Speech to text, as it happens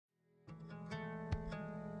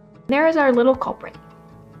There is our little culprit.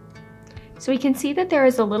 So we can see that there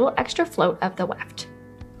is a little extra float of the weft.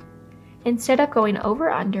 Instead of going over,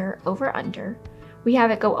 under, we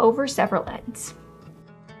have it go over several ends.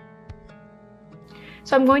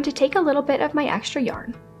 So I'm going to take a little bit of my extra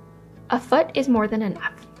yarn. A foot is more than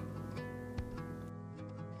enough.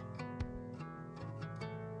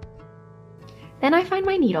 Then I find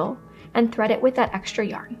my needle and thread it with that extra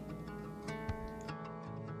yarn.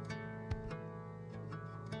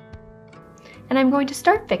 And I'm going to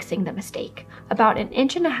start fixing the mistake about 1.5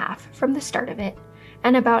 inches from the start of it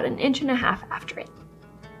and about 1.5 inches after it.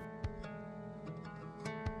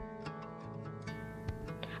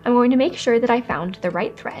 I'm going to make sure that I found the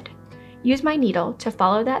right thread, use my needle to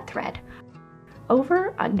follow that thread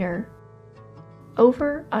over, under,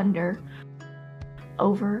 over, under,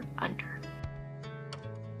 over, under.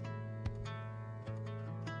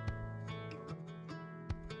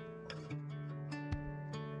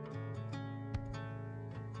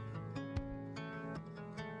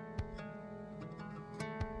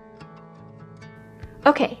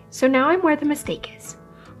 Okay, so now I'm where the mistake is.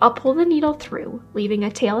 I'll pull the needle through, leaving a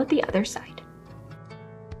tail at the other side.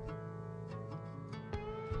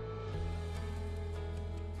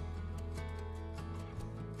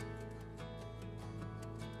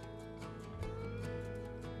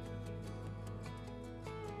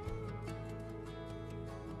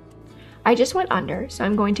 I just went under, so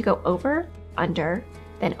I'm going to go over, under,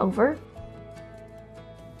 then over,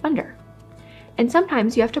 under. And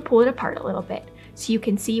sometimes you have to pull it apart a little bit so you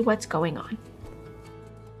can see what's going on.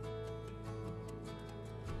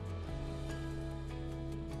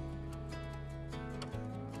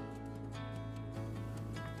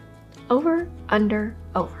 Over, under,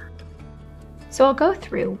 over. So I'll go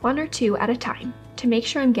through 1 or 2 at a time to make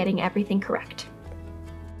sure I'm getting everything correct.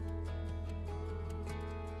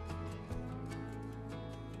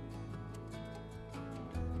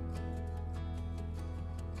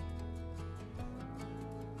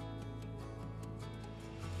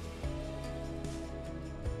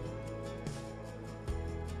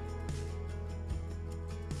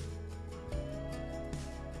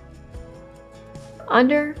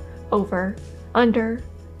 Under, over, under,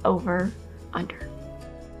 over, under.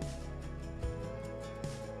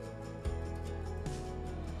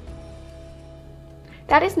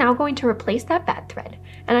 That is now going to replace that bad thread,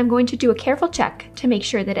 and I'm going to do a careful check to make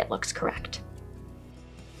sure that it looks correct.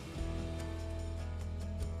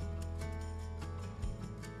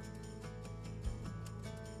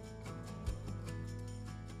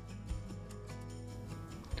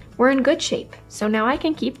 We're in good shape, so now I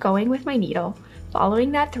can keep going with my needle,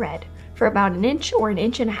 following that thread for about 1 inch or 1.5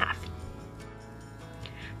 inches.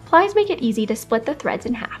 Plies make it easy to split the threads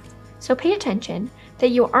in half, so pay attention that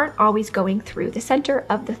you aren't always going through the center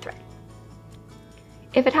of the thread.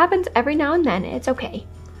 If it happens every now and then, it's okay.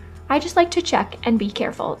 I just like to check and be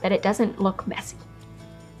careful that it doesn't look messy.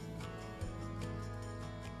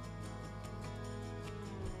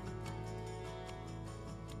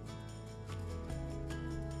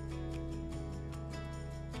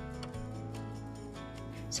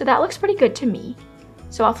 So that looks pretty good to me.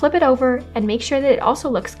 So I'll flip it over and make sure that it also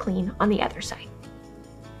looks clean on the other side.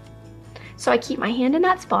 So I keep my hand in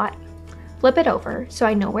that spot, flip it over so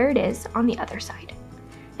I know where it is on the other side,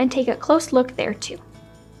 and take a close look there too.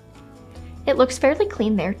 It looks fairly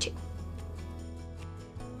clean there too.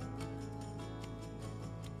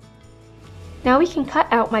 Now we can cut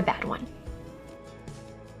out my bad one.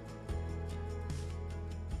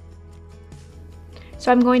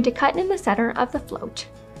 So I'm going to cut in the center of the float,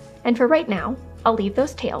 and for right now, I'll leave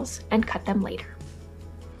those tails and cut them later.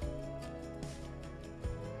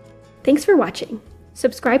 Thanks for watching.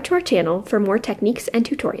 Subscribe to our channel for more techniques and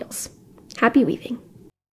tutorials. Happy weaving!